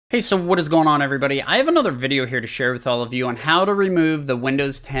Hey, so what is going on, everybody? I have another video here to share with all of you on how to remove the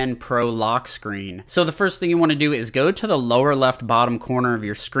Windows 10 Pro lock screen. So the first thing you want to do is go to the lower left bottom corner of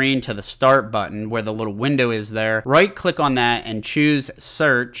your screen to the start button where the little window is there. Right click on that and choose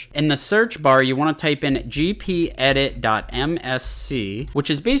search. In the search bar, you want to type in gpedit.msc, which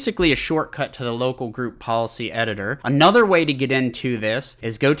is basically a shortcut to the local group policy editor. Another way to get into this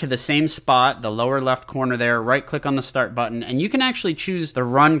is go to the same spot, the lower left corner there, right click on the start button, and you can actually choose the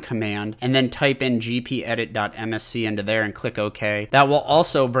run command and then type in gpedit.msc into there and click OK. That will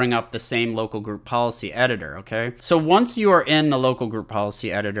also bring up the same local group policy editor, okay? So once you are in the local group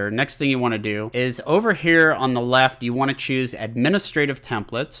policy editor, next thing you want to do is over here on the left, you want to choose administrative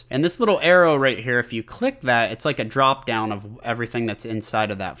templates. And this little arrow right here, if you click that, it's like a drop down of everything that's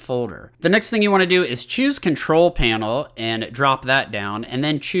inside of that folder. The next thing you want to do is choose control panel and drop that down, and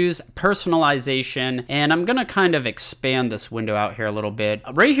then choose personalization. And I'm going to kind of expand this window out here a little bit.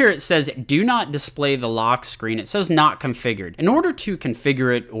 Right here it says do not display the lock screen. It says not configured. In order to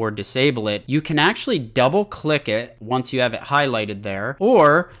configure it or disable it, you can actually double click it once you have it highlighted there,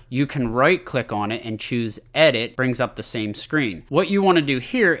 or you can right click on it and choose edit, brings up the same screen. What you want to do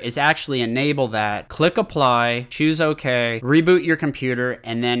here is actually enable that, click apply, choose OK, reboot your computer,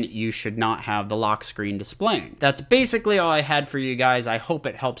 and then you should not have the lock screen displaying. That's basically all I had for you guys. I hope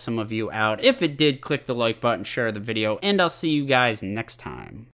it helped some of you out. If it did, click the like button, share the video, and I'll see you guys next time.